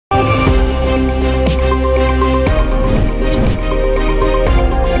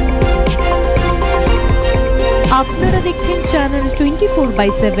Channel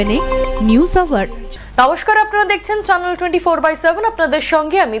 24/7 এ news hour. নমস্কার, আপনারা দেখছেন চ্যানেল 24/7। আপনাদের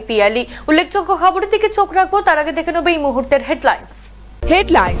সঙ্গে আমি পিয়ালি। উল্লেখযোগ্য খবরের দিকে চোখ রাখবো, তার আগে দেখে নেব এই মুহূর্তের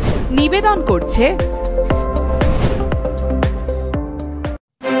হেডলাইন্স নিবেদন করছে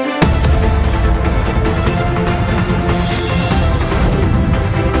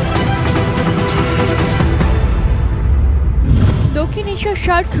দক্ষিণ এশিয়ার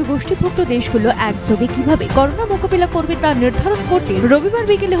সার্ক গোষ্ঠীভুক্ত দেশগুলো একযোগে কিভাবে করোনা মোকাবিলা করবে তা নির্ধারণ করতে রবিবার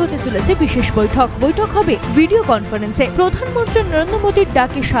বিকেলে হতে চলেছে বিশেষ বৈঠক হবে ভিডিও কনফারেন্সে। প্রধানমন্ত্রী নরেন্দ্র মোদীর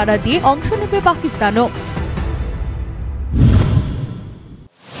ডাকে সাড়া দিয়ে অংশ নেবে পাকিস্তানও।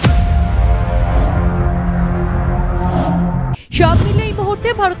 সব মিলে এই মুহূর্তে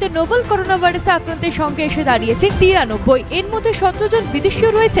ভারতের নোভেল করোনা ভাইরাসে আক্রান্তের সংখ্যা এসে দাঁড়িয়েছে 93। এর মধ্যে 17 জন বিদেশীয়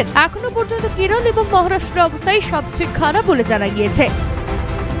রয়েছেন। এখনো পর্যন্ত কেরল এবং মহারাষ্ট্রের অবস্থাই সবচেয়ে খারাপ বলে জানা গিয়েছে।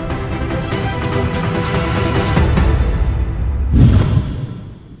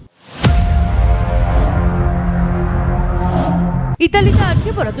 ইতালিতে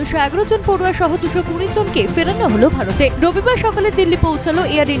আটকে পড়া 211 জন পড়ুয়া সহ 220 জনকে ফেরানো হলো ভারতে। রবিবার সকালে দিল্লি পৌঁছালো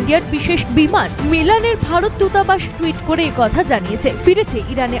এয়ার ইন্ডিয়ার বিশেষ বিমান। মিলানের ভারত দূতাবাস টুইট করে এই কথা জানিয়েছে। ফিরেছে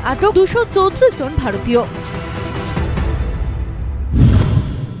ইরানে আটক 234 জন ভারতীয়।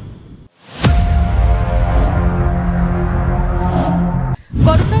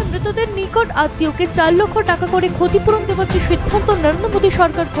 করোনায় মৃতদের নিকট আত্মীয়কে 4 লক্ষ টাকা করে ক্ষতিপূরণ দেওয়ার যে সিদ্ধান্ত নরেন্দ্র মোদী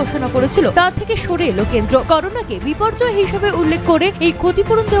সরকার ঘোষণা করেছিল তা থেকে সরে এলো কেন্দ্র। করোনাকে বিপর্যয় হিসেবে উল্লেখ করে এই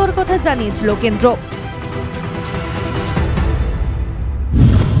ক্ষতিপূরণ দেওয়ার কথা জানিয়েছিল কেন্দ্র।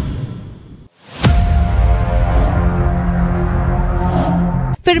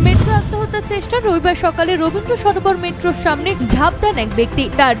 ফের মেট্রো আত্মহত্যার চেষ্টা। রবিবার সকালে রবীন্দ্র সরোবর মেট্রোর সামনে ঝাঁপ দেন এক ব্যক্তি।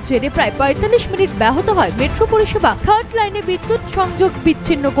 তার জেরে প্রায় 45 মিনিট ব্যাহত হয় মেট্রো পরিষেবা। থার্ড লাইনে বিদ্যুৎ সংযোগ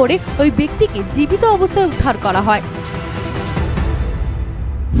বিচ্ছিন্ন করে ওই ব্যক্তিকে জীবিত অবস্থায় উদ্ধার করা হয়।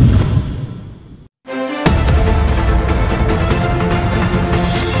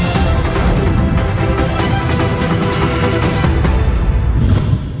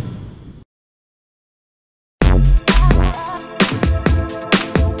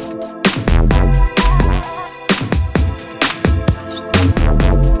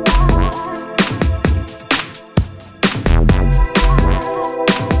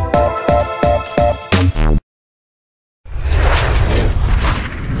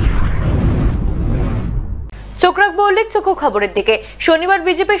 চোখ রাখবো উল্লেখযোগ্য খবরের দিকে। শনিবার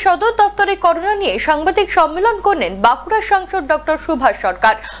বিজেপি সদর দফতরে করোনা নিয়ে সাংবাদিক সম্মেলন করলেন বাঁকুড়া সাংসদ ডক্টর সুভাষ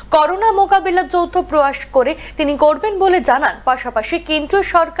সরকার। করোনা মোকাবিলার যৌথ প্রয়াস করে তিনি করবেন বলে জানান। পাশাপাশি কেন্দ্রীয়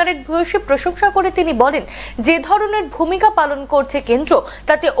সরকারের ভূয়সী প্রশংসা করে তিনি বলেন, যে ধরনের ভূমিকা পালন করছে কেন্দ্র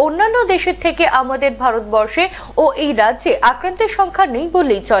তাতে অন্যান্য দেশের থেকে আমাদের ভারতবর্ষে ও এই রাজ্যে আক্রান্তের সংখ্যা নেই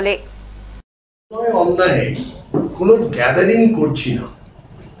বললেই চলে। অন্যায় কোনো গ্যাদারিং করছি না,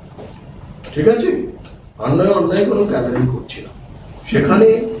 ঠিক আছে? অন্যায় কোনো গ্যাদারিং করছি না। সেখানে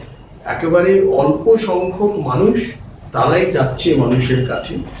একেবারে অল্প সংখ্যক মানুষ, তারাই যাচ্ছে মানুষের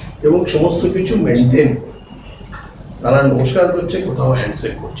কাছে এবং সমস্ত কিছু মেনটেন করে তারা নমস্কার করছে, কোথাও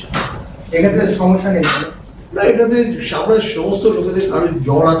হ্যান্ডশেক করছে। এক্ষেত্রে সমস্যা নেই না, এটাতে আমরা সমস্ত লোকেদের কারো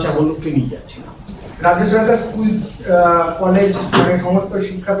জ্বর আছে এমন লোককে নিয়ে যাচ্ছি না। রাজ্য সরকার স্কুল কলেজ মানে সমস্ত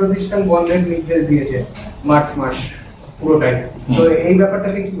শিক্ষা প্রতিষ্ঠান বন্ধের নির্দেশ দিয়েছে মার্চ মাস পুরোটাই। তো এই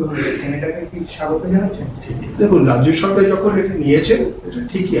ব্যাপারটাকে কিভাবে দেখছেন? এটাকে কি স্বাগত জানাচ্ছেন? দেখুন, রাজ্য সরকার যখন এটা নিয়েছে এটা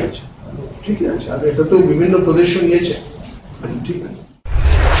ঠিকই আছে, আর এটা তো বিভিন্ন প্রদেশও নিয়েছে, ঠিক আছে।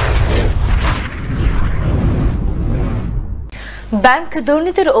 ব্যাংক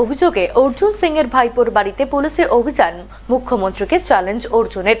দুর্নীতির অভিযোগে অর্জুন সিং এর ভাইপোর বাড়িতে পুলিশের অভিযান। মুখ্যমন্ত্রীকে চ্যালেঞ্জ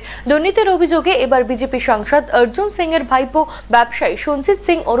অর্জুনের। দুর্নীতির অভিযোগে এবার বিজেপি সাংসদ অর্জুন সিং এর ভাইপো ব্যবসায়ী সঞ্জিত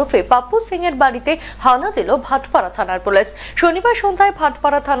সিং ওরফে পাপ্পু সিং এর বাড়িতে হানা দিল ভাটপাড়া থানার পুলিশ। শনিবার সন্ধ্যায়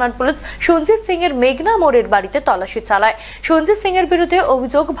ভাটপাড়া থানার পুলিশ সঞ্জিত সিং এর মেঘনা মোড়ের বাড়িতে তল্লাশি চালায়। সঞ্জিত সিং এর বিরুদ্ধে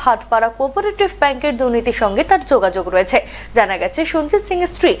অভিযোগ, ভাটপাড়া কোঅপারেটিভ ব্যাংকের দুর্নীতির সঙ্গে তার যোগাযোগ রয়েছে। জানা গেছে, সঞ্জিত সিং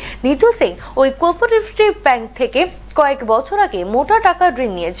এর স্ত্রী নিতু সিং ওই কোঅপারেটিভ ব্যাংক থেকে কয়েক বছর আগে মোটা টাকার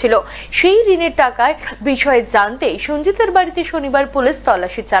ঋণ নিয়েছিল। সেই ঋণের টাকায় বিষয়ে জানতে সঞ্জিতের বাড়িতে শনিবার পুলিশ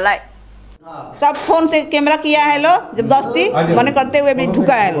তল্লাশি চালায়। सब फोन से कैमरा किया है लो, जबरदस्ती मने करते हुए भी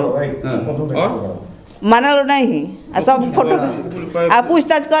ढुका है लो, माना लो नहीं। सब फोटो आप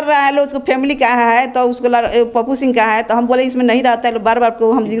पूछताछ कर रहा है लो, उसको फैमिली कहा है तो उसको पप्पू सिंह कहा है, तो हम बोले इसमें नहीं रहता है लो, बार बार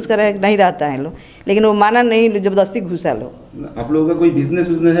को हम जिक्र कर रहे हैं नहीं रहता है लो, लेकिन वो माना नहीं, जबरदस्ती घुसा लो। आप लोगों का कोई बिजनेस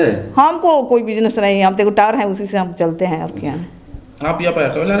है? हमको कोई बिजनेस नहीं, हम तो टावर है उसी से हम चलते हैं। और क्या आप यहाँ पर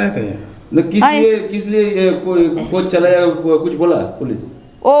अकेला रहते हैं? किस लिए कोई चलाया, कुछ बोला पुलिस?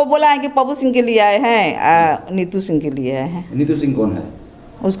 वो बोला है कि पप्पू सिंह के लिए आए हैं, नीतू सिंह के लिए आए हैं। नीतू सिंह कौन है?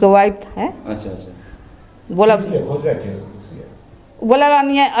 उसका वाइफ है। अच्छा अच्छा। बोला बोला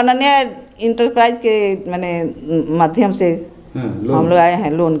अनन्या इंटरप्राइज के मैंने माध्यम से हम लोग आए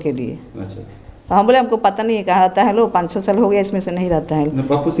हैं लोन के लिए। अच्छा। तो हम बोले हमको पता नहीं है कहाँ रहता है, लो 5-6 साल हो गया इसमें से नहीं रहता है।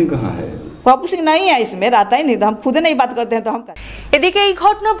 पप्पू सिंह कहाँ है? पप्पू सिंह नहीं है इसमें, रहता ही नहीं, तो हम खुद नहीं बात करते हैं तो हम এদিকে এই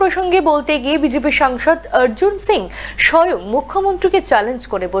ঘটনা প্রসঙ্গে বলতে গিয়ে বিজেপি সাংসদ অর্জুন সিং স্বয়ং মুখ্যমন্ত্রীকে চ্যালেঞ্জ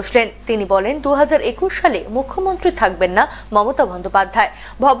করে বসলেন। তিনি বলেন 2021 সালে মুখ্যমন্ত্রী থাকবেন না মমতা বন্দ্যোপাধ্যায়,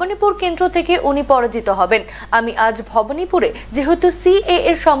 ভবানীপুর কেন্দ্র থেকে উনি পরাজিত হবেন। আমি আজ ভবানীপুরে যেহেতু সিএ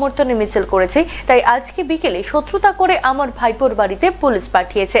এর সমর্থনে মিছিল করেছি, তাই আজকে বিকেলে শত্রুতা করে আমার ভাইপোর বাড়িতে পুলিশ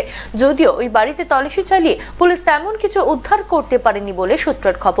পাঠিয়েছে। যদিও ওই বাড়িতে তল্লাশি চালিয়ে পুলিশ তেমন কিছু উদ্ধার করতে পারেনি বলে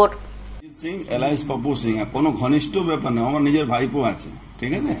সূত্রের খবর। সিং এলাইস পপ্পু সিং কোনো ঘনিষ্ঠ ব্যাপার নেই, আমার নিজের ভাইপো আছে,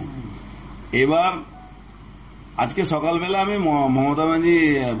 ঠিক আছে। এবার আজকে সকালবেলা আমি মমতা ব্যানার্জি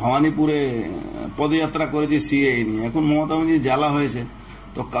ভবানীপুরে পদযাত্রা করেছি সিএ নিয়ে। এখন মমতা ব্যানার্জি জ্বালা হয়েছে,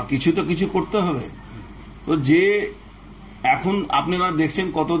 তো কিছু করতে হবে। তো যে এখন আপনারা দেখছেন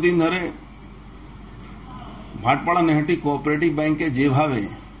কতদিন ধরে ভাটপাড়া নেহাটি কোঅপারেটিভ ব্যাংকে যেভাবে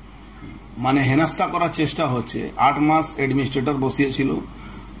মানে হেনস্থা করার চেষ্টা হচ্ছে, 8 মাস অ্যাডমিনিস্ট্রেটর বসিয়েছিল,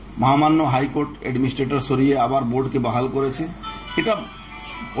 মহামান্য হাইকোর্ট অ্যাডমিনিস্ট্রেটর সরিয়ে আবার বোর্ডকে বহাল করেছে। এটা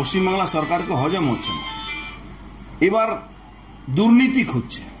পশ্চিমবাংলা সরকারকে হজম হচ্ছে না। এবার দুর্নীতি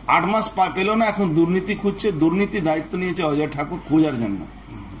খুঁজছে, 8 মাস পেল না, এখন দুর্নীতি খুঁজছে। দুর্নীতি দায়িত্ব নিয়েছে অজয় ঠাকুর খোঁজার জন্য।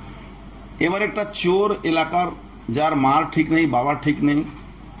 এবার একটা চোর এলাকার, যার মার ঠিক নেই, বাবার ঠিক নেই,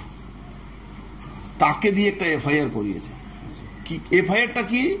 তাকে দিয়ে একটা এফআইআর করিয়েছে। কি এফআইআরটা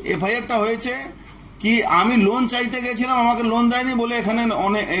কি? এফআইআরটা হয়েছে কি, আমি লোন চাইতে গেছিলাম, আমাকে লোন দেয়নি বলে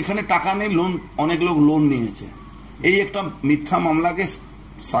এখানে টাকা নেই, লোন অনেক লোক লোন নিয়েছে। এই একটা মিথ্যা মামলাকে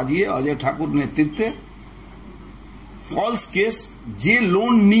সাজিয়ে অজয় ঠাকুর নেতৃত্বে ফলস কেস, যে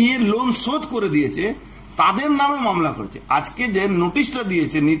লোন নিয়ে লোন শোধ করে দিয়েছে তাদের নামে মামলা করেছে। আজকে যে নোটিশটা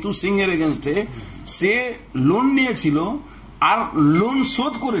দিয়েছে নিতু সিং এর এগেনস্টে, সে লোন নিয়েছিল আর লোন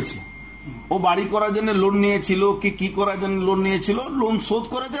শোধ করেছে। ও বাড়ি করার জন্য লোন নিয়েছিল কি করার জন্য লোন নিয়েছিল, লোন শোধ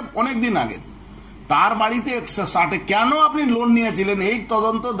করেছে অনেকদিন আগে। তার বাড়িতে 160 কেন আপনি লোন নিয়েছিলেন, এই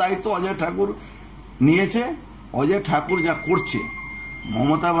তদন্ত দায়িত্ব অজয় ঠাকুর নিয়েছে। অজয় ঠাকুর যা করছে,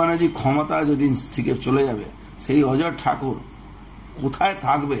 মমতা ব্যানার্জি ক্ষমতা যদি থেকে চলে যাবে, সেই অজয় ঠাকুর কোথায়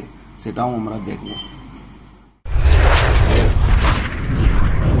থাকবে সেটাও আমরা দেখব।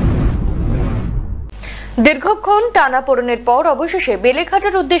 দীর্ঘক্ষণ টানাপোড়েনের পর অবশেষে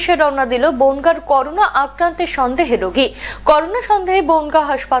বেলেঘাটার উদ্দেশ্যে রওনা দিল বনগাঁর করোনা আক্রান্তের সন্দেহে রোগী। করোনা সন্দেহে বনগাঁ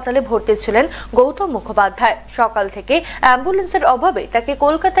হাসপাতালে ভর্তি ছিলেন গৌতম মুখোপাধ্যায়। সকাল থেকে অ্যাম্বুলেন্সের অভাবে তাকে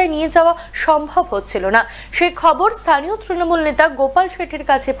কলকাতায় নিয়ে যাওয়া সম্ভব হচ্ছিল না। সেই খবর স্থানীয় তৃণমূল নেতা গোপাল শেঠের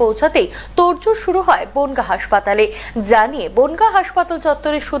কাছে পৌঁছাতেই তোড়জোড় শুরু হয় বনগাঁ হাসপাতালে। জানিয়ে বনগাঁ হাসপাতাল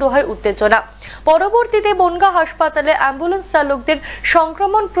চত্বরে শুরু হয় উত্তেজনা। পরবর্তীতে বনগাঁ হাসপাতালে অ্যাম্বুলেন্স চালকদের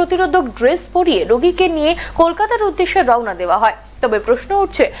সংক্রমণ প্রতিরোধক ড্রেস পরিয়ে রোগীকে নিয়ে কলকাতার উদ্দেশ্যে রওনা দেওয়া হয়। তবে প্রশ্ন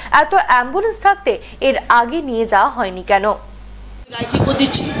উঠছে, এত অ্যাম্বুলেন্স থাকতে এর আগে নিয়ে যাওয়া হয়নি কেন? গাড়ি ঠিক করে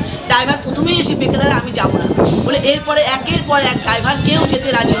দিচ্ছি, ড্রাইভার প্রথমেই এসে বেঁকে দাঁড়ায় আমি যাবো না বলে, এরপরে একের পর এক ড্রাইভার কেউ যেতে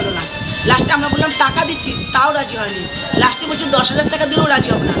রাজি হলো না। লাস্টে আমরা বললাম টাকা দিচ্ছি, তাও রাজি হয়নি। লাস্টে বলছে 10,000 টাকা দিলেও রাজি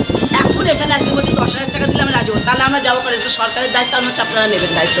হবে না। এখন এখানে একজন বলছে 10,000 টাকা দিলে আমি রাজি হবো, তাহলে আমরা যাবো করে, এটা সরকারের দায়িত্ব, আমরা আপনারা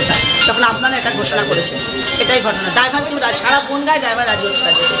নেবেন দায়িত্বটা। তখন আপনারা এটা ঘোষণা করেছেন, এটাই ঘটনা। ড্রাইভার কেউ সারা বনগাঁয় ড্রাইভার রাজি হচ্ছে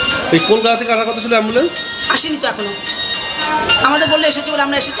না। এই কলকাতা থেকে আসার কথা ছিল অ্যাম্বুলেন্স, আসেনি তো এখনো। আমাদের বললে এসেছি বলে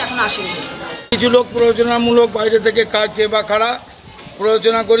আমরা এসেছি, এখন আসেনি। কিছু লোক প্রয়োজনামূলক বাইরে থেকে কে বা খাড়া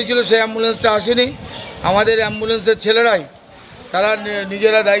প্রয়োজনা করেছিল, সেই অ্যাম্বুলেন্সটা আসেনি। আমাদের অ্যাম্বুলেন্সের ছেলেরাই তারা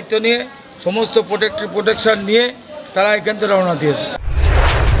নিজেরা দায়িত্ব নিয়ে সমস্ত প্রোটেকশন নিয়ে তারা এখান থেকে রওনা দিয়েছে।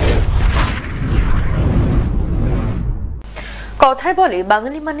 কথায় বলে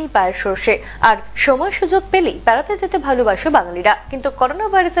বাঙালি মানেই পায়ের সর্ষে, আর সময় সুযোগ পেলেই বেড়াতে যেতে ভালোবাসে বাঙালিরা। কিন্তু করোনা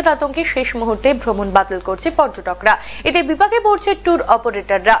ভাইরাসের আতঙ্কে শেষ মুহূর্তে ভ্রমণ বাতিল করছে পর্যটকরা। এতে বিপাকে পড়ছে ট্যুর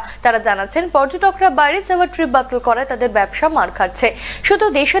অপারেটররা। তারা জানাচ্ছেন, পর্যটকরা বাইরে যাওয়ার ট্রিপ বাতিল করায় তাদের ব্যবসা মার খাচ্ছে। শুধু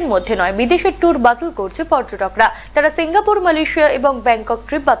দেশের মধ্যে নয়, বিদেশের ট্যুর বাতিল করছে পর্যটকরা। তারা সিঙ্গাপুর, মালয়েশিয়া এবং ব্যাংকক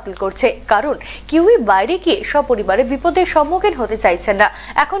ট্রিপ বাতিল করছে, কারণ কেউই বাইরে গিয়ে সপরিবারে বিপদের সম্মুখীন হতে চাইছেন না।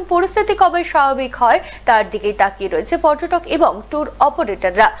 এখন পরিস্থিতি কবে স্বাভাবিক হয় তার দিকেই তাকিয়ে রয়েছে পর্যটক এবং ট্যুর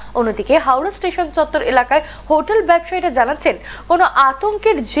অপারেটররা। অন্যদিকে হাওড়া স্টেশন চত্বর এলাকায় হোটেল ব্যবসায়ীরা জানাচ্ছেন, কোনো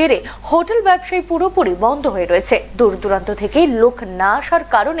আতঙ্কের জেরে হোটেল ব্যবসায়ী পুরোপুরি বন্ধ হয়ে রয়েছে। দূর দূরান্ত থেকে লোক না আসার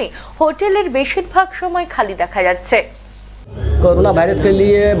কারণে হোটেলের বেশিরভাগ সময় খালি দেখা যাচ্ছে। कोरोना वायरस के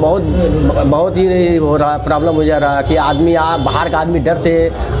लिए बहुत ही हो रहा, प्रॉब्लम हो जा रहा है कि आदमी बाहर का आदमी डर से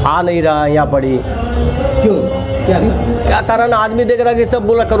आ नहीं रहा यहाँ पर ही। क्यों, क्या कारण? आदमी देख रहा है कि सब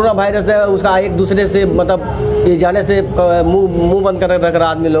बोला कोरोना वायरस है, उसका एक दूसरे से मतलब ये जाने से मुंह बंद कर रख रहा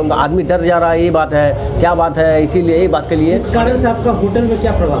आदमी लोग। आदमी डर जा रहा है, ये बात है। क्या बात है? इसीलिए यही बात के लिए इस कारण से आपका होटल में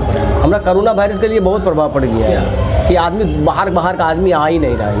क्या प्रभाव पड़ा? हमारा कोरोना वायरस के लिए बहुत प्रभाव पड़ गया है। कि आदमी बाहर का आदमी आ ही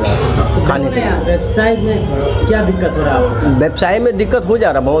नहीं रहा है खाने के लिए। व्यवसाय में क्या दिक्कत हो रहा है? व्यवसाय में दिक्कत हो जा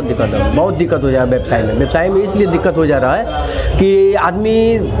रहा है, बहुत दिक्कत हो जा रहा है व्यवसाय में इसलिए दिक्कत हो जा रहा है कि आदमी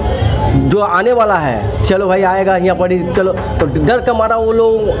जो आने वाला है, चलो भाई आएगा यहाँ पर, चलो, तो डर का मारा वो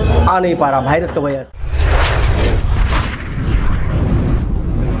लोग आ नहीं पा रहा वायरस का वजह।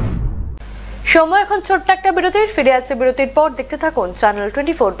 সময় এখন ছোট্ট একটা বিরতির, ফিরে আসছে বিরতির পর, দেখতে থাকুন চ্যানেল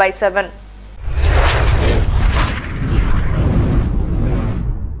 24/7।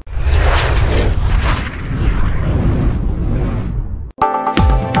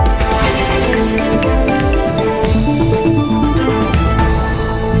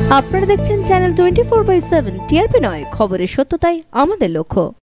 আপনারা দেখছেন চ্যানেল 24/7। টিআরপি নয়, খবরের সত্যতাই আমাদের লক্ষ্য।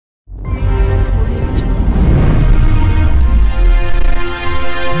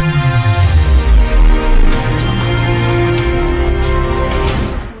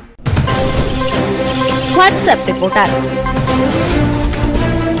 হোয়াটসঅ্যাপ রিপোর্টার,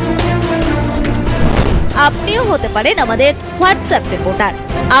 আপনিও হতে পারেন আমাদের হোয়াটসঅ্যাপ রিপোর্টার।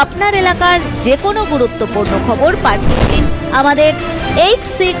 আপনার এলাকার যে কোনো গুরুত্বপূর্ণ খবর পাঠিয়ে দিন আমাদের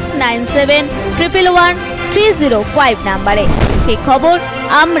 8697111305 নাম্বারে। সেই খবর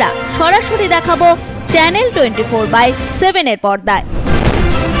আমরা সরাসরি দেখাবো চ্যানেল 24/7 এর পর্দায়।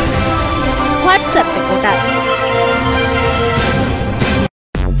 WhatsApp reporter.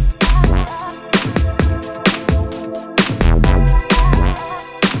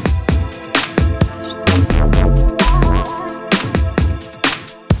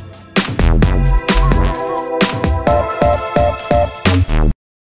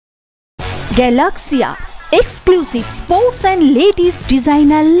 Galaxia exclusive sports and ladies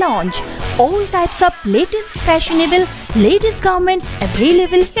designer launch. All types of latest fashionable ladies garments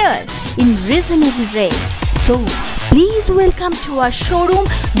available here in reasonable rate. So please welcome to our showroom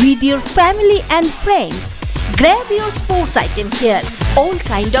with your family and friends. Grab your sports item here. All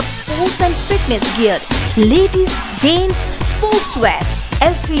kind of sports and fitness gear, ladies, gents, sportswear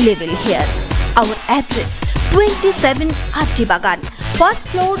available here. Our address 27 Attibagan, first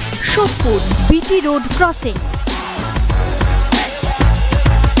floor, Shodhpur, BT Road Crossing.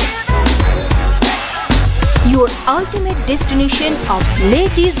 Your ultimate destination of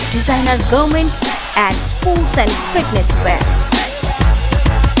ladies designer garments and sports and fitness wear.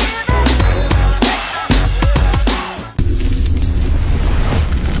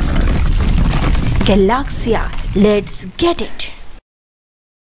 Galaxia, let's get it.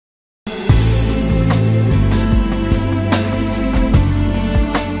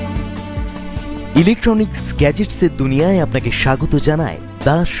 Electronics গ্যাজেটসের দুনিয়ায় আপনাকে স্বাগত জানায়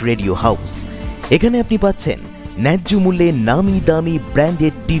Das radio house. এখানে আপনি পাচ্ছেন ন্যায্য মূল্যে নামি দামি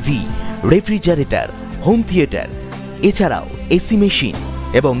branded TV, refrigerator, home theatre, এছাড়াও এসি মেশিন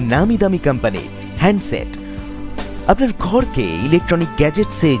এবং নামি দামি কোম্পানির হ্যান্ডসেট। আপনার ঘরকে ইলেকট্রনিক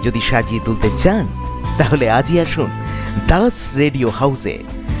গ্যাজেটসে যদি সাজিয়ে তুলতে চান তাহলে আজই আসুন দাস রেডিও হাউসে।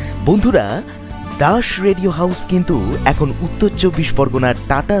 বন্ধুরা, দাস রেডিও হাউস কিন্তু এখন উত্তর 24 পরগনার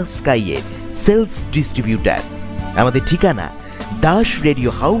টাটা স্কাইয়ের সেলস ডিস্ট্রিবিউটার। আমাদের ঠিকানা দাস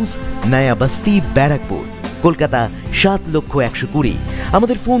রেডিও হাউস, নয়া বস্তি, ব্যারাকপুর, কলকাতা ৭,১২০,০০।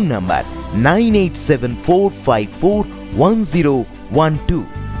 আমাদের ফোন নাম্বার 9874541012।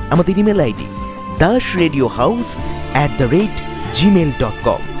 আমাদের email ID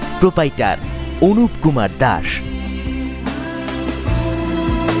dasradiohouse@gmail.com। Proprietor Anup Kumar Das.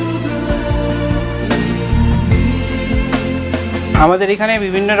 আমাদের এখানে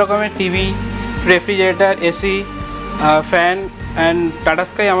বিভিন্ন রকমের TV, refrigerator, AC, fan and tata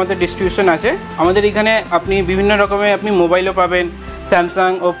sky আমাদের ডিস্ট্রিবিউশন আছে। আমাদের এখানে আপনি বিভিন্ন রকমের আপনি মোবাইলও পাবেন,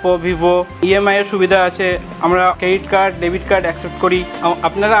 স্যামসাং, ওপ্পো, ভিভো। ইএমআইয়ের সুবিধা আছে, আমরা credit card, debit card accept করি।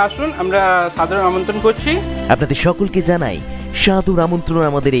 আপনারা আসুন, আমরা সাদর আমন্ত্রণ করছি। আপনাদের সকলকে জানাই সাদর আমন্ত্রণ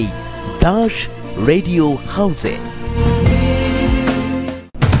আমাদের এই দাস রেডিও হাউসে।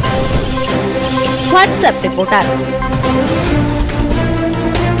 হোয়াটসঅ্যাপ রিপোর্টার,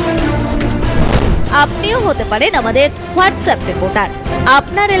 আপনিও হতে পারেন আমাদের হোয়াটসঅ্যাপ রিপোর্টার।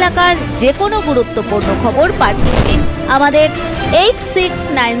 আপনার এলাকার যে কোনো গুরুত্বপূর্ণ খবর পাঠিয়ে দিন আমাদের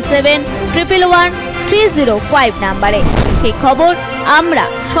 8697111305 নাম্বারে। সেই খবর আমরা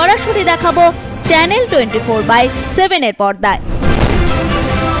সরাসরি দেখাবো চ্যানেল 24/7 এর পর্দায়।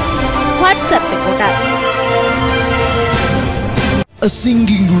 WhatsApp reporter. A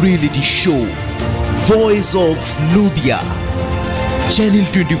singing reality show, Voice of Nudia. Channel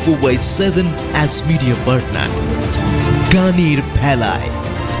 24/7 as media partner. Ganir Bhelai.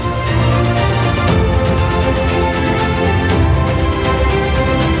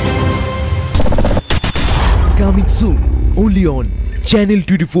 Coming soon, only on Channel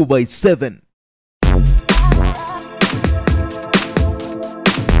 24/7.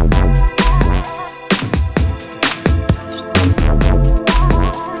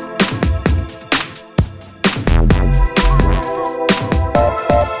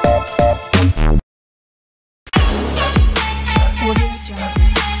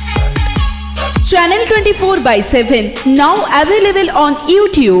 24/7, now available on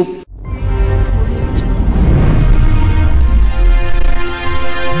YouTube.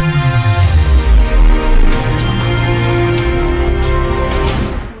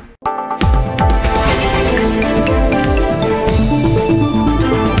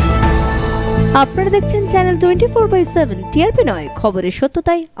 আপনারা দেখছেন চ্যানেল 24/7, টিআরপি নয়, খবরের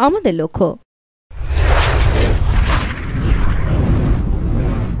সত্যতাই আমাদের লক্ষ্য।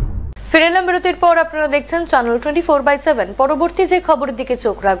 ফিরে এলাম বিরতির পর। আপনারা দেখছেন চ্যানেল 24/7। পরবর্তী যে খবরের দিকে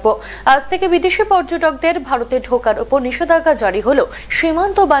চোখ রাখবো, আজ থেকে বিদেশি পর্যটকদের ভারতে ঢোকার উপর নিষেধাজ্ঞা জারি হলো।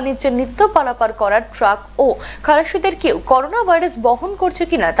 সীমান্ত বাণিজ্যে নিত্য পারাপার করার ট্রাক ও খালাসিদের কেউ করোনা ভাইরাস বহন করছে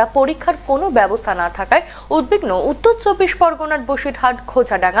কিনা তা পরীক্ষার কোনো ব্যবস্থা না থাকায় উদ্বিগ্ন উত্তর 24 পরগনার বসিরহাট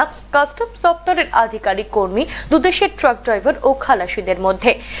খোঁচাডাঙ্গা কাস্টমস দপ্তরের আধিকারিক কর্মী, দুদেশের ট্রাক ড্রাইভার ও খালাসিদের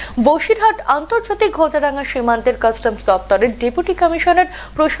মধ্যে। বসিরহাট আন্তর্জাতিক খোঁচাডাঙ্গা সীমান্তের কাস্টমস দপ্তরের ডেপুটি কমিশনার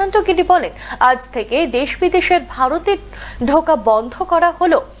প্রশান্ত বলেন, আজ থেকে দেশ বিদেশের ভারতে ঢোকা বন্ধ করা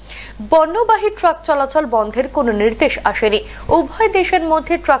হলো। পণ্যবাহী ট্রাক চলাচল বন্ধের কোনো নির্দেশ আসেনি। উভয় দেশের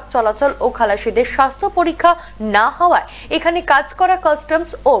মধ্যে ট্রাক চলাচল ও খালাসিদের স্বাস্থ্য পরীক্ষা না হওয়ায় এখানে কাজ করা কাস্টমস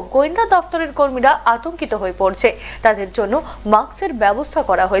ও গোয়েন্দা দপ্তরের কর্মীরা আতঙ্কিত হয়ে পড়ছে। তাদের জন্য মাস্কের ব্যবস্থা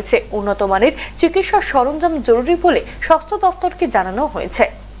করা হয়েছে। উন্নত মানের চিকিৎসা সরঞ্জাম জরুরি বলে স্বাস্থ্য দপ্তরকে জানানো হয়েছে।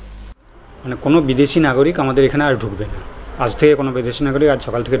 মানে কোনো বিদেশি নাগরিক আমাদের এখানে আর ঢুকবে না। আজ থেকে কোনো বিদেশি নাগরিক আজ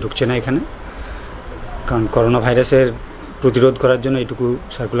সকাল থেকে ঢুকছে না এখানে, কারণ করোনা ভাইরাসের প্রতিরোধ করার জন্য এইটুকু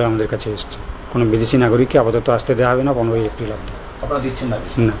সার্কুলার আমাদের কাছে এসছে। কোনো বিদেশি নাগরিককে আপাতত আসতে দেওয়া হবে না 15 এপ্রিল অবধি। আপনারা দিচ্ছেন না?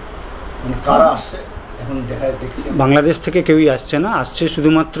 না। মানে কারা আসছে এখন দেখছি? বাংলাদেশ থেকে কেউই আসছে না, আসছে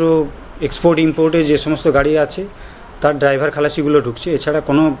শুধুমাত্র এক্সপোর্ট ইম্পোর্টে যে সমস্ত গাড়ি আছে তার ড্রাইভার খালাসিগুলো ঢুকছে, এছাড়া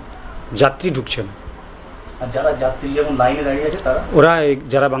কোনো যাত্রী ঢুকছে না। আর যারা যাত্রী যেমন লাইনে দাঁড়িয়ে আছে তারা, ওরা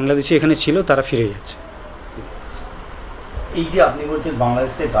যারা বাংলাদেশি এখানে ছিল তারা ফিরে যাচ্ছে। এই যে আপনি বলছেন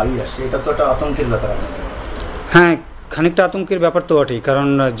বাংলাদেশ থেকে গাড়ি আসছে, এটা তো একটা আতঙ্কের ব্যাপার আপনাদের। হ্যাঁ, খানিকটা আতঙ্কের ব্যাপার তো বটেই, কারণ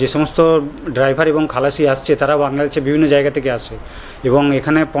যে সমস্ত ড্রাইভার এবং খালাসি আসছে তারা বাংলাদেশের বিভিন্ন জায়গা থেকে আসে এবং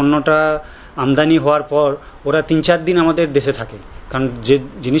এখানে পণ্যটা আমদানি হওয়ার পর ওরা 3-4 দিন আমাদের দেশে থাকে, কারণ যে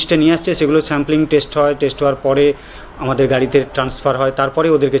জিনিসটা নিয়ে আসছে সেগুলো স্যাম্পলিং টেস্ট হয়, টেস্ট হওয়ার পরে আমাদের গাড়িতে ট্রান্সফার হয়, তারপরে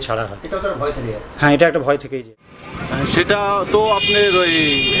ওদেরকে ছাড়া হয়। এটা তো ভয় থেকে যাচ্ছে। হ্যাঁ, এটা একটা ভয় থেকেই যায়। সেটা তো আপনার ওই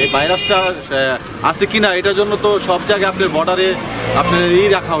ভাইরাসটা আছে কিনা এটার জন্য তো সব জায়গায় আপনার বর্ডারে আপনার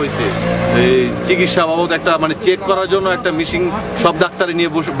রাখা হয়েছে, এই চিকিৎসা বাবদ একটা মানে চেক করার জন্য একটা মেশিন সব ডাক্তারে নিয়ে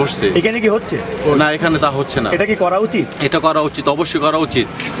বসছে। এখানে কি হচ্ছে না? এখানে তা হচ্ছে না। এটা কি করা উচিত? এটা করা উচিত, অবশ্যই করা উচিত।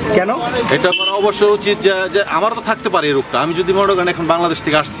 কেন এটা করা অবশ্যই উচিত? যে আমারও তো থাকতে পারে এই রোগটা। আমি যদি মনে করেন এখন বাংলাদেশ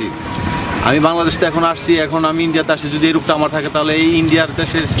থেকে আসছি, আমি বাংলাদেশ থেকে এখন আসছি, এখন আমি ইন্ডিয়াতে আসছি, যদি এই রোগটা আমার থাকে তাহলে এই ইন্ডিয়ার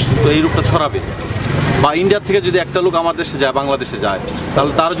দেশে তো এই রোগটা ছড়াবে। বা ইন্ডিয়া থেকে যদি একটা লোক আমার দেশে যায়, বাংলাদেশে যায়,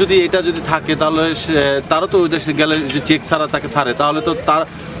 তাহলে তার যদি এটা যদি থাকে তাহলে তারও তো ওই দেশে গেলে যে চেক ছাড়া তাকে ছাড়ে, তাহলে তো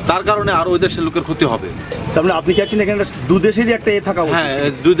তার কারণে আরও ওই দেশের লোকের ক্ষতি হবে। তার মানে আপনি চাচ্ছেন এখানে দু দেশেরই একটা থাকা উচিত? হ্যাঁ,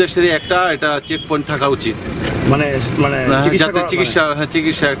 দুই দেশেরই একটা এটা চেক পয়েন্ট থাকা উচিত, মানে যাতে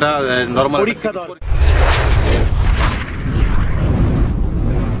চিকিৎসা একটা নরমাল পরীক্ষা।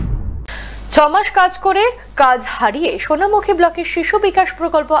 6 মাস কাজ করে কাজ হারিয়ে সোনামুখী ব্লকের শিশু বিকাশ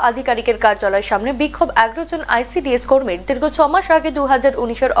প্রকল্প আধিকারিকের কার্যালয়ের সামনে বিক্ষোভ 11 জন আইসিডিএস কর্মীর। দীর্ঘ 6 মাস আগে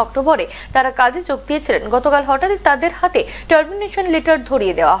 2019-এর অক্টোবরে তারা কাজে যোগ দিয়েছিলেন। গতকাল হঠাৎই তাদের হাতে টার্মিনেশন লেটার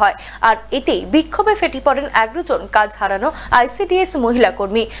ধরিয়ে দেওয়া হয়, আর এতেই বিক্ষোভে ফেটে পড়েন 11 জন কাজ হারানো আইসিডিএস মহিলা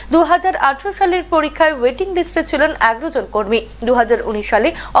কর্মী। 2018 সালের পরীক্ষায় ওয়েটিং লিস্টে ছিলেন 11 জন কর্মী। 2019 সালে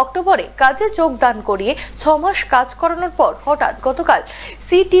অক্টোবরে কাজে যোগদান করিয়ে 6 মাস কাজ করানোর পর হঠাৎ গতকাল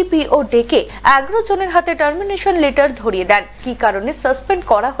সিটিপিও ডেকে 11 জনের হাতে টার্মিনেশন লেটার ধরিয়ে দেন। কি কারণে সাসপেন্ড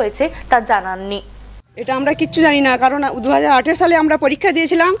করা হয়েছে তা জানাননি। এটা আমরা কিচ্ছু জানি না, কারণ 2018 সালে আমরা পরীক্ষা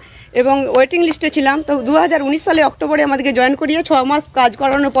দিয়েছিলাম এবং ওয়েটিং লিস্টে ছিলাম। তো 2019 সালে অক্টোবরে আমাদেরকে জয়েন করিয়ে 6 মাস কাজ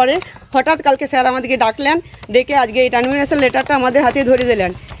করানোর পরে হঠাৎ কালকে স্যার আমাদেরকে ডাকলেন, ডেকে আজকে এই টার্মিনেশন লেটারটা আমাদের হাতে ধরে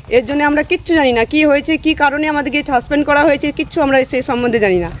দিলেন। এর জন্য আমরা কিচ্ছু জানি না কি হয়েছে, কি কারণে আমাদেরকে সাসপেন্ড করা হয়েছে, কিচ্ছু আমরা সেই সম্বন্ধে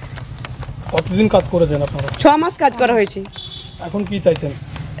জানি না। কতদিন কাজ করেছেন আপনারা? 6 মাস কাজ করা হয়েছে। এখন কি চাইছেন?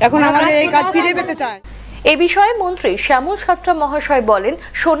 এখন আমাদের এই কাজ ফিরে পেতে চাই। এ বিষয়ে মন্ত্রী শ্যামল সাত্রা মহাশয় বলেন,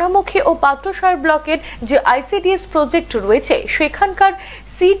 সোনামুখী ও পাত্রসার ব্লকের যে আইসিডিএস প্রজেক্ট রয়েছে সেখানকার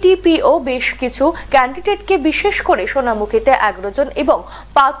সিটিপিও বেশ কিছু ক্যান্ডিডেটকে বিশেষ করে সোনামুখীতে 11 জন এবং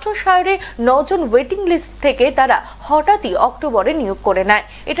পাত্রসারে 9 জন ওয়েটিং লিস্ট থেকে তারা হঠাৎই অক্টোবরে নিয়োগ করে নেয়।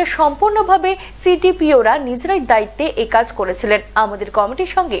 এটা সম্পূর্ণভাবে সিটিপিওরা নিজেরাই দায়িত্বে এই কাজ করেছিলেন, আমাদের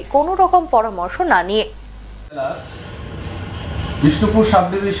কমিটির সঙ্গে কোনো রকম পরামর্শ না নিয়ে। বিষ্ণুপুর সাব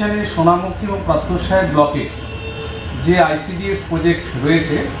ডিভিশনের সোনামুখী ও পাত্রসাহেব ব্লকে যে আইসিডিএস প্রজেক্ট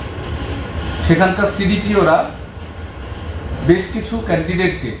রয়েছে সেখানকার সিডিপিওরা বেশ কিছু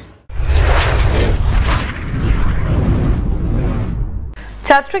ক্যান্ডিডেটকে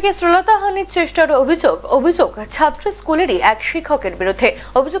ছাত্রীকে শ্লীলতাহানির চেষ্টার অভিযোগ ছাত্র স্কুলেরই এক শিক্ষকের বিরুদ্ধে।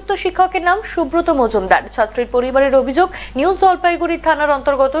 অভিযুক্ত শিক্ষকের নাম সুব্রত মজুমদার। ছাত্রীর পরিবারের অভিযোগ, নিউ জলপাইগুড়ি থানার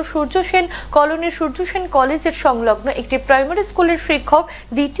অন্তর্গত সূর্য সেন কলোনির সূর্য সেন কলেজের সংলগ্ন একটি প্রাইমারি স্কুলের শিক্ষক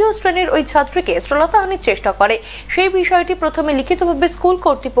দ্বিতীয় শ্রেণীর ওই ছাত্রীকে শ্লীলতাহানির চেষ্টা করে। সেই বিষয়টি প্রথমে লিখিতভাবে স্কুল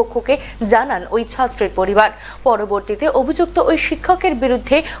কর্তৃপক্ষকে জানান ওই ছাত্রীর পরিবার। পরবর্তীতে অভিযুক্ত ওই শিক্ষকের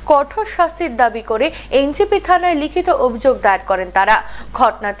বিরুদ্ধে কঠোর শাস্তির দাবি করে এনজেপি থানায় লিখিত অভিযোগ দায়ের করেন তারা।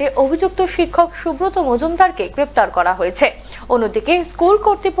 ঘটনাতে অভিযুক্ত শিক্ষক সুব্রত মজুমদারকে গ্রেপ্তার করা হয়েছে। অন্যদিকে স্কুল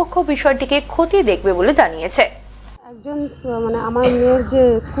কর্তৃপক্ষ বিষয়টিকে খতিয়ে দেখবে বলে জানিয়েছে। একজন আমার মেয়ের যে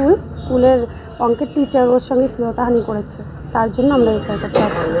স্কুলের অঙ্কের টিচার ওর সঙ্গে শ্লীলতাহানি করেছে, তার জন্য আমরা এফআইআর করতে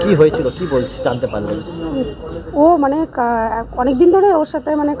আসছি। কি হয়েছিল, কি বলছে জানতে পারলেন? ও অনেকদিন ধরে ওর সাথে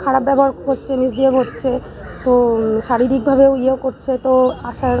খারাপ ব্যবহার করছে, মিসবিহেভ হচ্ছে, তো শারীরিকভাবেও করছে। তো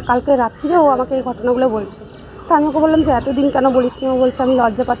কালকে রাত্রিরেও আমাকে এই ঘটনাগুলো বলছে। তো আমি ওকে বললাম যে এতদিন কেন বলিস নি? ও বলছে আমি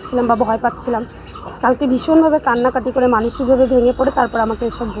লজ্জা পাচ্ছিলাম বা ভয় পাচ্ছিলাম। কালকে ভীষণভাবে কান্নাকাটি করে মানসিকভাবে ভেঙে পড়ে তারপর আমাকে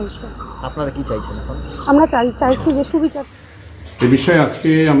এসব বলছে। আপনারা কি চাইছেন এখন? আমরা চাইছি যে সুবিচার। এই বিষয়ে আজকে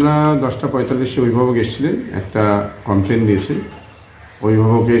আমরা 10:45 অভিভাবক এসেছিলেন, একটা কমপ্লেন দিয়েছে।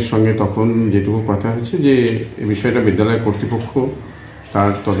 অভিভাবকের সঙ্গে তখন যেটুকু কথা হয়েছে যে এই বিষয়টা বিদ্যালয় কর্তৃপক্ষ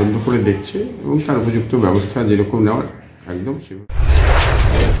তার তদন্ত করে দেখছে এবং তার উপযুক্ত ব্যবস্থা যেরকম নেওয়ার একদম সেভাবে।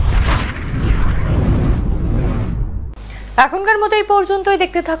 এখনকার মতো এই পর্যন্তই।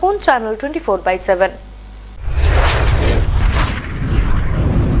 দেখতে থাকুন চ্যানেল 24/7।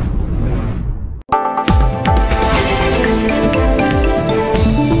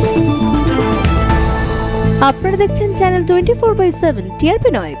 আপনারা দেখছেন চ্যানেল 24/7। টিআরপি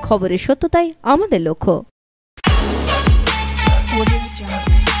নয়, খবরের সত্যতাই আমাদের লক্ষ্য।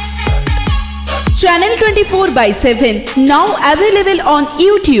 Channel 24/7 now available on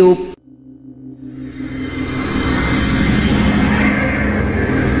YouTube.